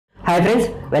Hi friends,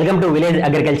 welcome to Village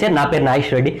Agriculture. నా పేరు నాగేష్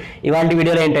రెడ్డి. ఇవాంటి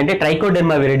వీడియోలో ఏంటంటే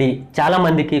ట్రైకోడెర్మా విరిడి చాలా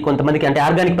మందికి కొంతమందికి అంటే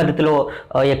ఆర్గానిక్ పద్ధతిలో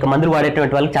యొక్క మందులు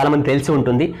వాడేటువంటి వాళ్ళకి చాలా మంది తెలిసి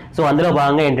ఉంటుంది. సో అందులో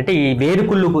భాగంగా ఏంటంటే ఈ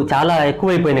వేరుకుళ్ళు చాలా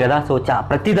ఎక్కువైపోయింది కదా. సో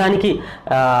ప్రతిదానికి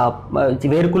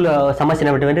వేరుకుళ్ళ సమస్య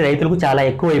అనేటువంటి రైతులకు చాలా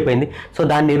ఎక్కువైపోయింది. సో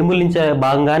దాన్ని నిర్మూలించే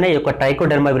భాగంగానే ఈ యొక్క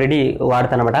ట్రైకోడెర్మా విరిడి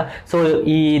వాడతానమాట. సో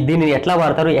దీనిని ఎట్లా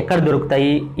వాడతారు, ఎక్కడ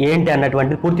దొరుకుతాయి, ఏంటి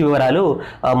అన్నటువంటి పూర్తి వివరాలు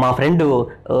మా ఫ్రెండ్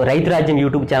రైతు రాజ్యం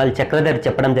యూట్యూబ్ ఛానల్ చక్రధర్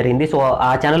చెప్పడం జరిగింది. సో ఆ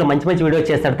ఛానల్లో మంచి మంచి వీడియోస్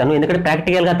చేస్తాడు తను, ఎందుకంటే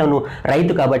ప్రాక్టికల్గా తను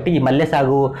రైతు కాబట్టి ఈ మల్లె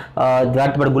సాగు,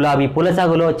 దాంతోపాటు గులాబీ పూల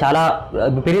సాగులో చాలా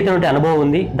విపరీతమైన అనుభవం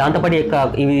ఉంది. దాంతోపాటు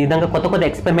ఈ విధంగా కొత్త కొత్త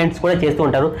ఎక్స్పెరిమెంట్స్ కూడా చేస్తూ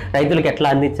ఉంటారు. రైతులకు ఎట్లా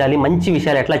అందించాలి, మంచి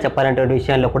విషయాలు ఎట్లా చెప్పాలంటే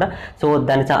విషయాల్లో కూడా. సో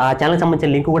ఆ ఛానల్కి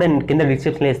సంబంధించిన లింక్ కూడా నేను కింద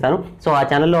డిస్క్రిప్షన్లో ఇస్తాను. సో ఆ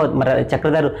ఛానల్లో మరి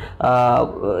చక్రధర్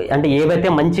అంటే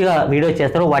ఏవైతే మంచిగా వీడియోస్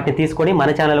చేస్తారో వాటిని తీసుకొని మన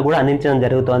ఛానల్ కూడా అందించడం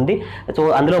జరుగుతుంది. సో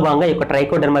అందులో భాగంగా ఈ యొక్క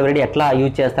ట్రైకోడెర్మా విరిడి ఎట్లా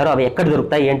యూజ్ చేస్తారో, అవి ఎక్కడ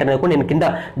దొరుకుతాయి ఏంటనేది కూడా నేను కింద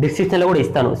డిస్క్రిప్షన్లో కూడా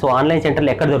ఇస్తాను. సో ఆన్లైన్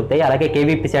సెంటర్లు ఎక్కడ దొరుకుతాయి, అలాగే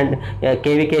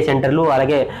కేవీకే సెంటర్లు,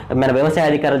 అలాగే మన వ్యవసాయ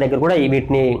అధికారుల దగ్గర కూడా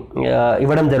వీటిని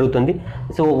ఇవ్వడం జరుగుతుంది.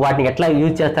 సో వాటిని ఎట్లా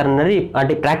యూజ్ చేస్తారన్నది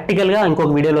అంటే ప్రాక్టికల్గా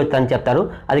ఇంకొక వీడియోలో తను చెప్తారు.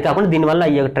 అది కాకుండా దీనివల్ల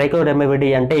ఈ ట్రైకోడెర్మా విరిడి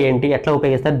అంటే ఏంటి, ఎట్లా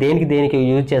ఉపయోగిస్తారు, దేనికి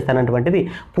యూజ్ చేస్తారన్నటువంటిది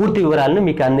పూర్తి వివరాలను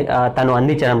మీకు తను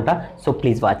అందించారంట. So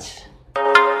please watch.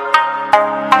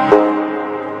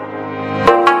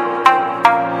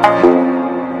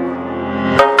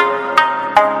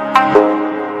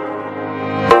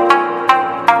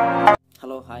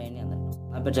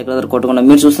 చక్రధర్ కొట్టుకున్నా.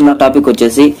 మీరు చూస్తున్న టాపిక్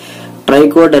వచ్చేసి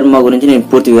ట్రైకోడెర్మా గురించి నేను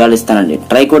పూర్తి వివరాలు ఇస్తానండి.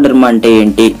 ట్రైకోడెర్మా అంటే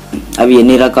ఏంటి, అవి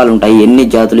ఎన్ని రకాలు ఉంటాయి, ఎన్ని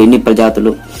జాతులు, ఎన్ని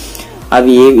ప్రజాతులు,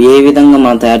 అవి ఏ విధంగా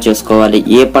మనం తయారు చేసుకోవాలి,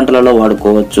 ఏ పంటలలో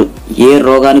వాడుకోవచ్చు, ఏ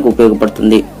రోగానికి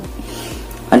ఉపయోగపడుతుంది,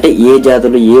 అంటే ఏ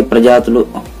జాతులు ఏ ప్రజాతులు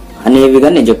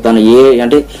అనేవిగా నేను చెప్తాను.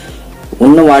 అంటే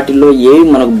ఉన్న వాటిల్లో ఏవి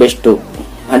మనకు బెస్ట్,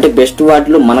 అంటే బెస్ట్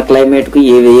వాటిలో మన క్లైమేట్ కు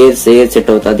ఏది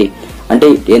సెట్ అవుతుంది, అంటే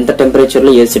ఎంత టెంపరేచర్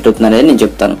లో ఏది సెట్ అవుతుంది అనేది నేను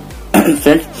చెప్తాను.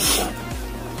 ఫ్రెండ్స్,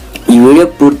 ఈ వీడియో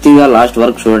పూర్తిగా లాస్ట్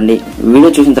వరకు చూడండి. వీడియో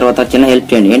చూసిన తర్వాత చిన్న హెల్ప్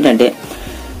చేయండి. ఏంటంటే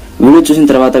వీడియో చూసిన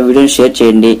తర్వాత వీడియోని షేర్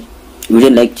చేయండి,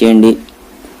 వీడియోని లైక్ చేయండి,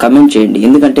 కమెంట్ చేయండి.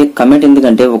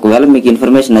 ఎందుకంటే ఒకవేళ మీకు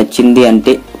ఇన్ఫర్మేషన్ నచ్చింది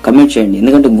అంటే కమెంట్ చేయండి.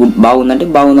 ఎందుకంటే బాగుందంటే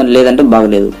బాగుందని, లేదంటే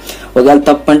బాగలేదు. ఒకవేళ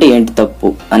తప్పు అంటే ఏంటి తప్పు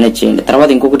అనేది చేయండి. తర్వాత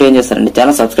ఇంకొకటి ఏం చేస్తారంటే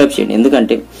ఛానల్ సబ్స్క్రైబ్ చేయండి.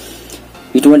 ఎందుకంటే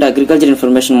ఇటువంటి అగ్రికల్చర్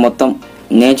ఇన్ఫర్మేషన్ మొత్తం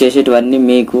నేను చేసేటివన్నీ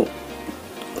మీకు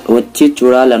వచ్చి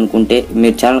చూడాలనుకుంటే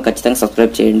మీరు ఛానల్ ఖచ్చితంగా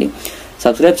సబ్స్క్రైబ్ చేయండి.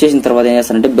 సబ్స్క్రైబ్ చేసిన తర్వాత ఏం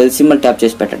చేస్తారంటే బెల్ సింబల్ ట్యాప్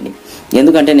చేసి పెట్టండి.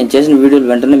 ఎందుకంటే నేను చేసిన వీడియోలు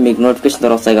వెంటనే మీకు నోటిఫికేషన్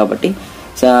ద్వారా వస్తాయి కాబట్టి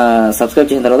సబ్స్క్రైబ్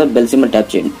చేసిన తర్వాత బెల్ సింబల్ ట్యాప్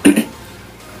చేయండి.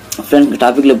 ఫ్రెండ్స్,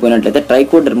 టాపిక్లో పోయినట్లయితే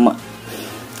ట్రైకోడెర్మా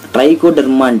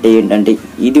అంటే ఏంటంటే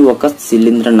ఇది ఒక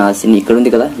శిలీంద్రనాశిని. ఇక్కడ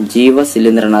ఉంది కదా, జీవ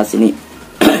శిలీంద్రనాశిని.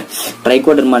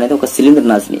 ట్రైకోడెర్మా అనేది ఒక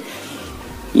శిలీంద్రనాశిని.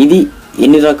 ఇది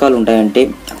ఎన్ని రకాలు ఉంటాయంటే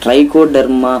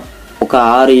ట్రైకోడెర్మా ఒక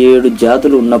 6-7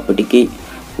 జాతులు ఉన్నప్పటికీ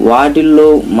వాటిల్లో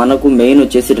మనకు మెయిన్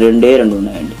వచ్చేసి రెండే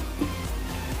ఉన్నాయండి.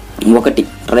 ఒకటి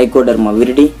ట్రైకోడెర్మా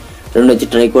విరిడి, రెండు వచ్చి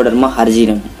ట్రైకోడెర్మా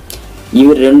హర్జినియం.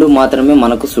 ఇవి రెండు మాత్రమే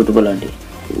మనకు సూటబుల్ అండి.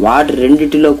 వాటి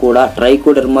రెండిటిలో కూడా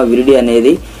ట్రైకోడెర్మా విరిడి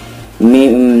అనేది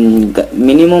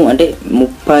మినిమం అంటే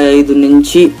 35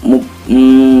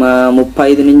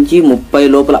 నుంచి 30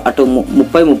 లోపల, అటు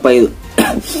 30-35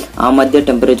 ఆ మధ్య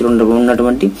టెంపరేచర్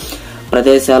ఉన్నటువంటి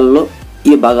ప్రదేశాల్లో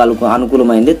ఈ బాగా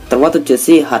అనుకూలమైంది. తర్వాత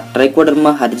వచ్చేసి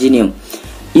ట్రైకోడెర్మా హర్జినియం.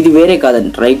 ఇది వేరే కాదండి,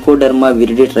 ట్రైకోడెర్మా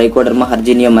విరిడి, ట్రైకోడెర్మా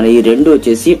హర్జినియం అనే ఈ రెండు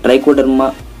వచ్చేసి ట్రైకోడెర్మా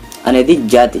అనేది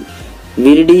జాతి,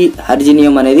 విరిడి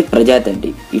హర్జినియం అనేది ప్రజాతి అండి.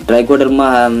 ఈ ట్రైకోడెర్మా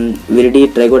విరిడి,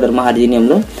 ట్రైకోడెర్మా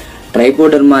హర్జినియంలో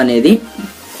ట్రైకోడెర్మా అనేది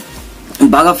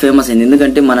బాగా ఫేమస్ అయింది.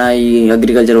 ఎందుకంటే మన ఈ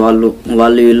అగ్రికల్చర్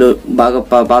వీళ్ళు బాగా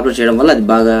పాపులర్ చేయడం వల్ల అది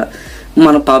బాగా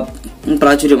మన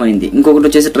ప్రాచుర్యమైంది. ఇంకొకటి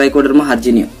వచ్చేసి ట్రైకోడెర్మా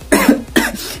హర్జినియం.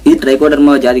 ఇది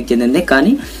ట్రైకోడెర్మా జాతికి చెందింది,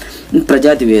 కానీ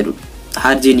ప్రజాతి వేరు.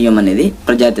 హార్జినియం అనేది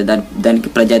ప్రజాతి, దానికి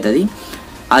ప్రజాతి.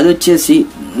 అది వచ్చేసి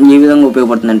ఏ విధంగా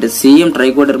ఉపయోగపడుతుందంటే సేమ్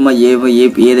ట్రైకోడెర్మా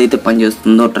ఏదైతే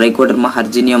పనిచేస్తుందో ట్రైకోడెర్మా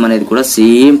హర్జినియం అనేది కూడా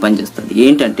సేమ్ పనిచేస్తుంది.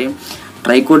 ఏంటంటే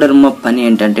ట్రైకోడెర్మా పని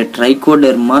ఏంటంటే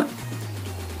ట్రైకోడెర్మా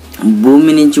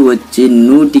భూమి నుంచి వచ్చే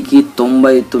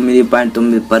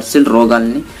 99.9%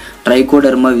 రోగాల్ని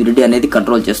ట్రైకోడెర్మా విరిడి అనేది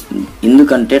కంట్రోల్ చేస్తుంది.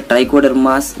 ఎందుకంటే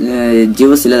ట్రైకోడెర్మా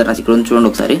జీవ శిలీంద్రనాశిని. ఇక్కడ చూడండి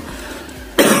ఒకసారి,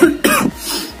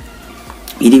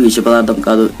 ఇది విష పదార్థం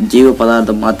కాదు, జీవ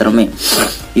పదార్థం మాత్రమే.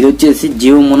 ఇది వచ్చేసి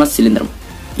జీవమూన శిలీంద్రం.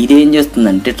 ఇది ఏం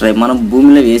చేస్తుందంటే మనం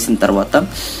భూమిలో వేసిన తర్వాత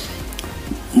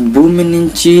భూమి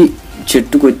నుంచి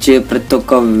చెట్టుకు వచ్చే ప్రతి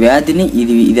ఒక్క వ్యాధిని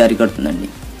ఇది అరికడుతుందండి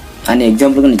అని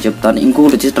ఎగ్జాంపుల్గా నేను చెప్తాను.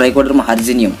 ఇంకొకటి వచ్చేసి ట్రైకోడెర్మా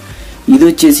హర్జినియం. ఇది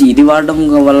వచ్చేసి ఇది వాడడం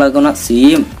వల్ల కూడా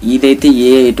సేమ్ ఇదైతే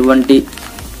ఎటువంటి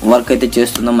వర్క్ అయితే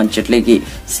చేస్తుందో మన చెట్లకి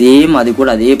సేమ్ అది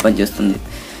కూడా అదే పనిచేస్తుంది.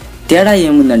 తేడా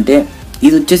ఏముందంటే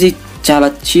ఇది వచ్చేసి చాలా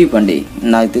చీప్ అండి.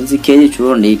 నాకు తెలిసి కేజీ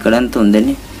చూడండి ఇక్కడ ఎంత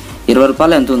ఉందని, 20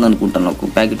 రూపాయలు ఎంత ఉంది అనుకుంటాను. ఒక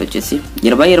ప్యాకెట్ వచ్చేసి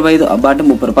 20-25 అబ్బాటే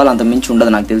 30 రూపాయలు, అంత మించి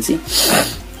ఉండదు నాకు తెలిసి.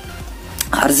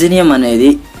 అర్జీనియం అనేది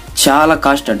చాలా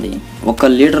కాస్ట్ అండి.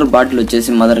 1 లీటర్ బాటిల్ వచ్చేసి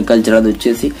మదర్ కల్చర్ అది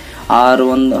వచ్చేసి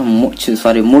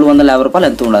 350 రూపాయలు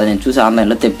ఎంత ఉండదు. నేను చూసి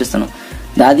ఆన్లైన్లో తెప్పిస్తాను.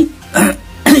 అది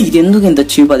ఇది ఎందుకు ఇంత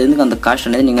చీప్, అది ఎందుకు అంత కాస్ట్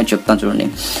అనేది నేను చెప్తాను చూడండి.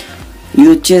 ఇది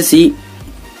వచ్చేసి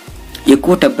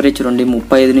ఎక్కువ టెంపరేచర్ ఉండి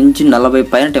 35 నుంచి 40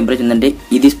 పైన టెంపరేచర్ ఉందంటే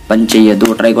ఇది పని చేయదు.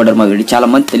 ట్రైకోడర్మా విరిడి చాలా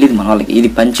మంది తెలియదు మన వాళ్ళకి, ఇది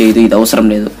పని చేయదు, ఇది అవసరం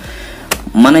లేదు.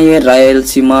 మన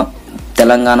రాయలసీమ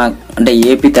తెలంగాణ అంటే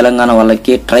ఏపీ తెలంగాణ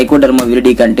వాళ్ళకి ట్రైకోడర్మా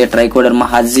విరిడి కంటే ట్రైకోడర్మా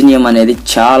హర్జినియం అనేది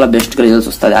చాలా బెస్ట్ గా రిజల్ట్స్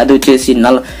వస్తుంది. అది వచ్చేసి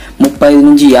 35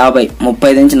 నుంచి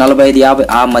 45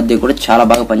 ఆ మధ్య కూడా చాలా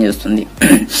బాగా పనిచేస్తుంది.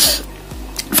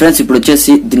 ఫ్రెండ్స్ ఇప్పుడు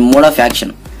వచ్చేసి దీని మోడ్ ఆఫ్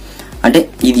యాక్షన్ అంటే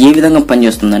ఇది ఏ విధంగా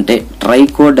పనిచేస్తుందంటే,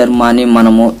 ట్రైకోడర్మాని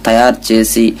మనము తయారు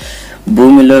చేసి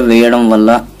భూమిలో వేయడం వల్ల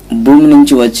భూమి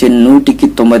నుంచి వచ్చే 100కి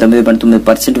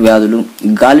 99.9% వ్యాధులు,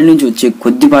 గాలి నుంచి వచ్చే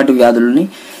కొద్దిపాటి వ్యాధులని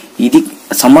ఇది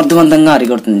సమర్థవంతంగా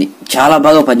అరికడుతుంది. చాలా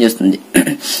బాగా పనిచేస్తుంది.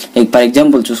 ఫర్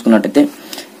ఎగ్జాంపుల్ చూసుకున్నట్టయితే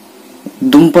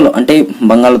దుంపలు అంటే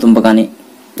బంగాళదుంప కానీ,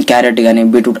 క్యారెట్ కానీ,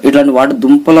 బీట్రూట్ ఇట్లాంటి వాటి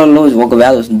దుంపలలో ఒక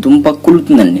వ్యాధి వస్తుంది. దుంప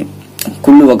కుళ్ళుతుందండి.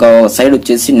 కుళ్ళు ఒక సైడ్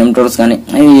వచ్చేసి నెమటోడ్స్ కానీ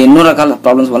ఎన్నో రకాల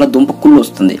ప్రాబ్లమ్స్ వల్ల దుంప కుళ్ళు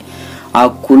వస్తుంది. ఆ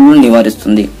కుళ్ళు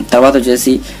నివారిస్తుంది. తర్వాత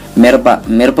వచ్చేసి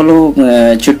మిరపలో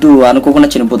చెట్టు అనుకోకుండా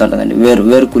చనిపోతుంటదండి.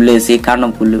 వేరు కుళ్ళేసి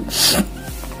కాండం కుళ్ళు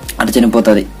అటు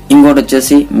చనిపోతుంది. ఇంకోటి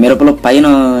వచ్చేసి మిరపలో పైన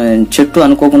చెట్టు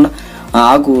అనుకోకుండా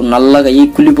ఆకు నల్లగా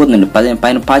కుళ్ళిపోతుందండి.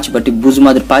 పైన పాచి పట్టి బూజు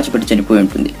మాదిరి పాచి పట్టి చనిపోయి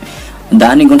ఉంటుంది.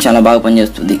 దానికి కూడా చాలా బాగా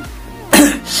పనిచేస్తుంది.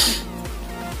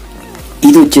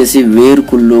 ఇది వచ్చేసి వేరు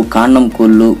కుళ్ళు, కాండం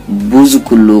కుళ్ళు, బూజు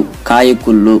కుళ్ళు, కాయ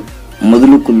కుళ్ళు,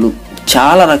 మొదలు కుళ్ళు,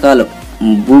 చాలా రకాలు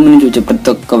భూమి నుంచి వచ్చే ప్రతి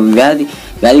ఒక్క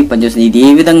వ్యాధికి పనిచేస్తుంది. ఇది ఏ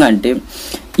విధంగా అంటే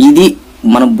ఇది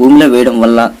మన భూమిలో వేయడం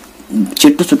వల్ల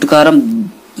చెట్టు చుట్టుకారం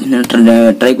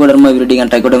ట్రైకోడర్మా విరిడి కానీ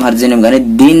ట్రైకోడర్మా హర్జినియం కానీ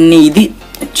దీన్ని ఇది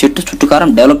చెట్టు చుట్టుకారం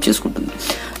డెవలప్ చేసుకుంటుంది.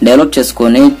 డెవలప్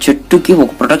చేసుకొని చెట్టుకి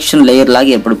ఒక ప్రొటెక్షన్ లేయర్ లాగా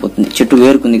ఏర్పడిపోతుంది. చెట్టు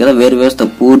వేరుకుంది కదా, వేరు వ్యవస్థ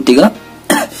పూర్తిగా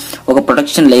ఒక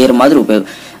ప్రొటెక్షన్ లేయర్ మాదిరి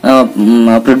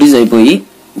ప్రొడ్యూస్ అయిపోయి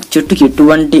చెట్టుకి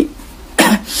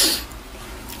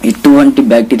ఎటువంటి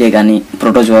బ్యాక్టీరియా కానీ,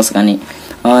 ప్రోటోజోవాస్ కానీ,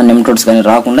 నెమటోడ్స్ కానీ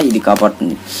రాకుండా ఇది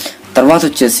కాపాడుతుంది. తర్వాత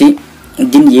వచ్చేసి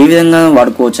దీన్ని ఏ విధంగా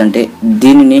వాడుకోవచ్చు అంటే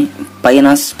దీనిని పైన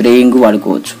స్ప్రేయింగ్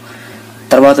వాడుకోవచ్చు.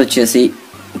 తర్వాత వచ్చేసి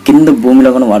కింద భూమిలో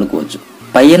కూడా వాడుకోవచ్చు.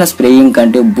 పైన స్ప్రేయింగ్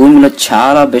కంటే భూమిలో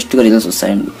చాలా బెస్ట్గా రిజల్ట్స్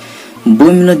వస్తాయండి.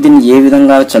 భూమిలో దీన్ని ఏ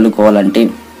విధంగా చల్లుకోవాలంటే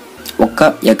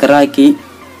 1 ఎకరాకి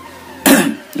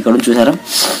ఇక్కడ చూసారా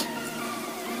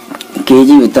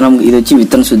కేజీ విత్తనం, ఇది వచ్చి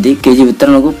విత్తన శుద్ధి, కేజీ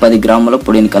విత్తనకు 10 గ్రాముల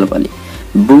పొడిని కలపాలి.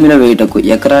 భూమిలో వేయటకు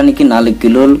ఎకరానికి 4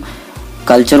 కిలోలు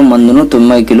కల్చర్ మందును,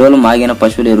 9 కిలోలు మాగిన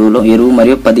పశువుల ఎరువు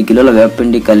మరియు 10 కిలోల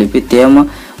వేపపిండి కలిపి తేమ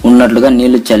ఉన్నట్లుగా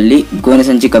నీళ్లు చల్లి గోనె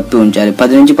సంచి కప్పి ఉంచాలి.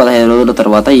 10 నుంచి 15 రోజుల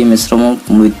తర్వాత ఈ మిశ్రమం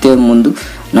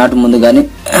నాటు ముందు గాని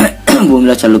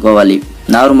భూమిలో చల్లుకోవాలి.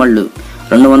 నారుమళ్ళు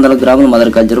 200 గ్రాముల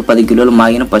మదర్ కల్చర్, 10 కిలోలు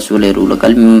మాగిన పశువుల ఎరువులు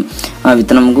కలిపి ఆ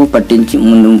విత్తనంకు పట్టించి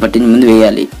ముందు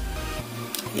వేయాలి.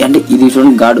 అంటే ఇది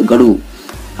చూడండి గడువు.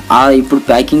 ఇప్పుడు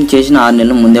ప్యాకింగ్ చేసిన 6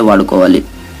 నెలల ముందే వాడుకోవాలి.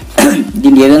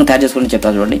 దీన్ని ఏ విధంగా తయారు చేసుకోవాలని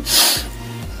చెప్తాను చూడండి.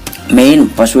 మెయిన్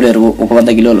పశువుల ఎరువు ఒక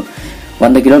 100 కిలోలు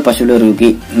పశువుల ఎరువుకి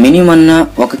మినిమం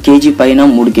 1 కేజీ పైన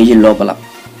 3 కేజీల లోపల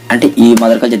అంటే ఈ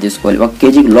మదర్ కల్చర్ తీసుకోవాలి. 1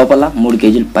 కేజీ లోపల 3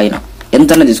 కేజీల పైన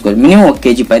ఎంతైనా తీసుకోవాలి. మినిమం 1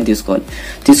 కేజీ పైన తీసుకోవాలి.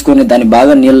 తీసుకొని దాన్ని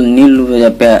బాగా నీళ్లు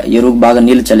ఎరువు బాగా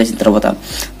నీళ్లు చల్లేసిన తర్వాత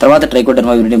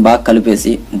ట్రైకోడర్మా విరిడిని బాగా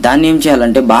కలిపేసి దాన్ని ఏం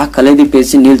చేయాలంటే బాగా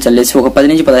కలిపేసి నీళ్లు చల్లేసి ఒక 10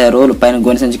 నుంచి 15 రోజులు పైన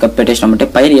గోనె సంచి కప్పెట్టేసినామంటే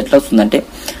పైన ఎట్లా వస్తుందంటే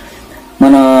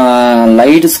మన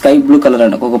లైట్ స్కై బ్లూ కలర్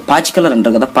అంటే ఒక పాచి కలర్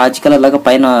అంటారు కదా, పాచి కలర్ లాగా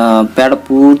పైన పేడ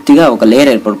పూర్తిగా ఒక లేయర్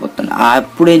ఏర్పడిపోతుంది.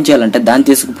 అప్పుడు ఏం చేయాలంటే దాన్ని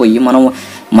తీసుకుపోయి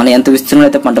మనం ఎంత విస్తీర్ణంలో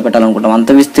అయితే పంట పెట్టాలనుకుంటాం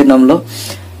అంత విస్తీర్ణంలో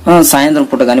సాయంత్రం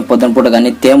పూట కానీ పొద్దున పూట కానీ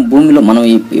భూమిలో మనం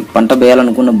ఈ పంట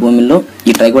వేయాలనుకున్న భూమిలో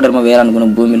ఈ ట్రైకోడర్మా వేయాలనుకున్న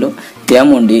భూమిలో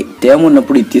తేమ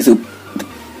ఉన్నప్పుడు ఇది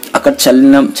అక్కడ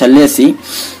చల్లేసి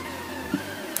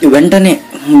వెంటనే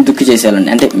దుక్కి చేసేయాలండి.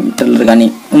 అంటే ట్రిల్లర్ కానీ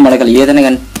మడకలు ఏదైనా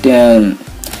కానీ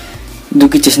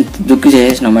దుక్కి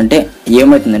చేసేసినామంటే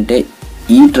ఏమవుతుందంటే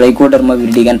ఈ ట్రైకోడర్మా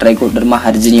విరిడి కానీ ట్రైకోడర్మా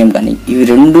హర్జినియం కానీ ఇవి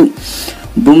 2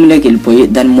 భూమిలోకి వెళ్ళిపోయి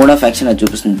దాని మోడ్ ఆఫ్ యాక్షన్ అది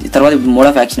చూపిస్తుంది. తర్వాత మోడ్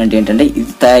ఆఫ్ యాక్షన్ అంటే ఏంటంటే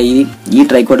ఈ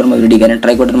ట్రైకోడర్మా విరిడి కానీ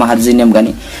ట్రైకోడర్మా హర్జినియం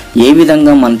కానీ ఏ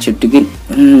విధంగా మన చెట్టుకి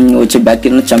వచ్చే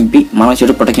బ్యాక్టీరియాను చంపి మన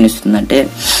చెట్టు ప్రొటెక్షన్ ఇస్తుందంటే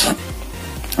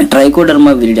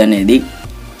ట్రైకోడర్మా విరిడి అనేది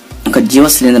ఒక జీవ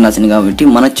శిలీంద్రనాశిని కాబట్టి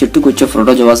మన చెట్టుకు వచ్చే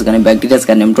ప్రోటోజోవాస్ కానీ, బ్యాక్టీరియాస్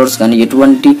కానీ, నెమటోడ్స్ కానీ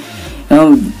ఎటువంటి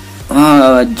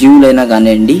జీవులైనా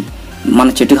కానివ్వండి మన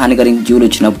చెట్టుకు హానికరమైన జీవులు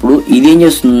వచ్చినప్పుడు ఇదేం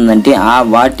చేస్తుందంటే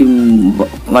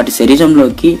వాటి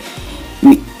శరీరంలోకి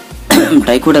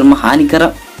ట్రైకోడర్మా హానికర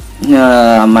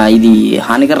ఇది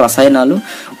హానికర రసాయనాలు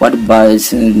వాటి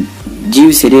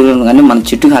జీవి శరీరంలో కానీ మన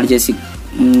చెట్టుకి హాని చేసి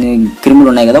క్రిములు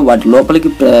ఉన్నాయి కదా వాటి లోపలికి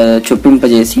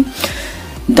చొప్పింపజేసి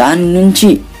దాని నుంచి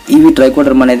ఇవి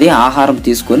ట్రైకోడర్మా అనేది ఆహారం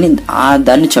తీసుకొని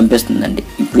దాన్ని చంపేస్తుందండి.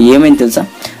 ఇప్పుడు ఏమైంది తెలుసా,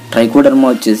 ట్రైకోడర్మా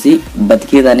వచ్చేసి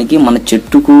బతికేదానికి మన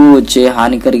చెట్టుకు వచ్చే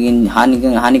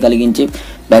హాని కలిగించే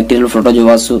బ్యాక్టీరియాలు,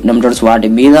 ప్రోటోజోవాస్, నెమటోడ్స్ వాటి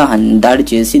మీద దాడి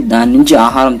చేసి దాని నుంచి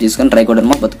ఆహారం తీసుకొని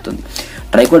ట్రైకోడర్మా బతుకుతుంది.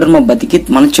 ట్రైకోడర్మా బతికి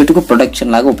మన చెట్టుకు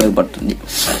ప్రొటెక్షన్ లాగా ఉపయోగపడుతుంది.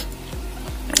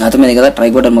 అర్థమైంది కదా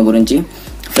ట్రైకోడర్మా గురించి.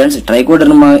 ఫ్రెండ్స్,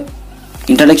 ట్రైకోడర్మా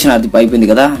ఇంట్రడక్షన్ అది అయిపోయింది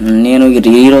కదా. నేను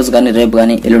ఈ రోజు కానీ రేపు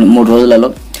కానీ 3 రోజులలో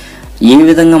ఏ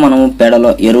విధంగా మనము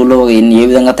పేడలో ఎరువులో ఏ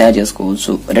విధంగా తయారు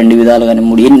చేసుకోవచ్చు, 2 విధాలు కానీ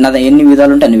 3 ఎన్ని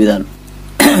విధాలు ఉంటే అన్ని విధాలు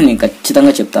నేను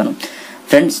ఖచ్చితంగా చెప్తాను.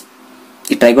 ఫ్రెండ్స్,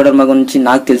 ఈ ట్రైకోడర్మా గురించి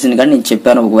నాకు తెలిసింది కానీ నేను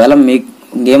చెప్పాను. ఒకవేళ మీకు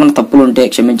ఏమైనా తప్పులు ఉంటే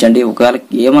క్షమించండి. ఒకవేళ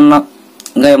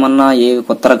ఏమన్నా ఏ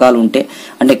కొత్త రకాలు ఉంటే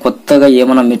అంటే కొత్తగా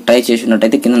ఏమన్నా మీరు ట్రై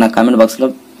చేసినట్టయితే కింద నా కామెంట్ బాక్స్లో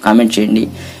కామెంట్ చేయండి.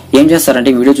 ఏం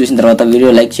చేస్తారంటే వీడియో చూసిన తర్వాత వీడియో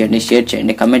లైక్ చేయండి, షేర్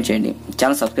చేయండి, కామెంట్ చేయండి,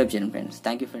 ఛానల్ సబ్స్క్రైబ్ చేయండి friends.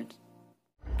 Thank you friends.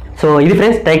 So ఇది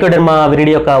ఫ్రెండ్స్ ట్రైకోడర్మా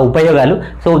విరిడి యొక్క ఉపయోగాలు.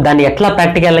 సో దాన్ని ఎట్లా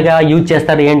ప్రాక్టికల్గా యూజ్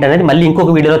చేస్తారు ఏంటనేది మళ్ళీ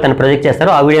ఇంకొక వీడియోలో తను ప్రొజెక్ట్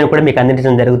చేస్తారు. ఆ వీడియోని కూడా మీకు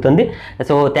అందించడం జరుగుతుంది.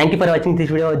 So thank you for watching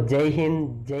this video. జై హింద్,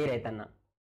 జై రైతన్న.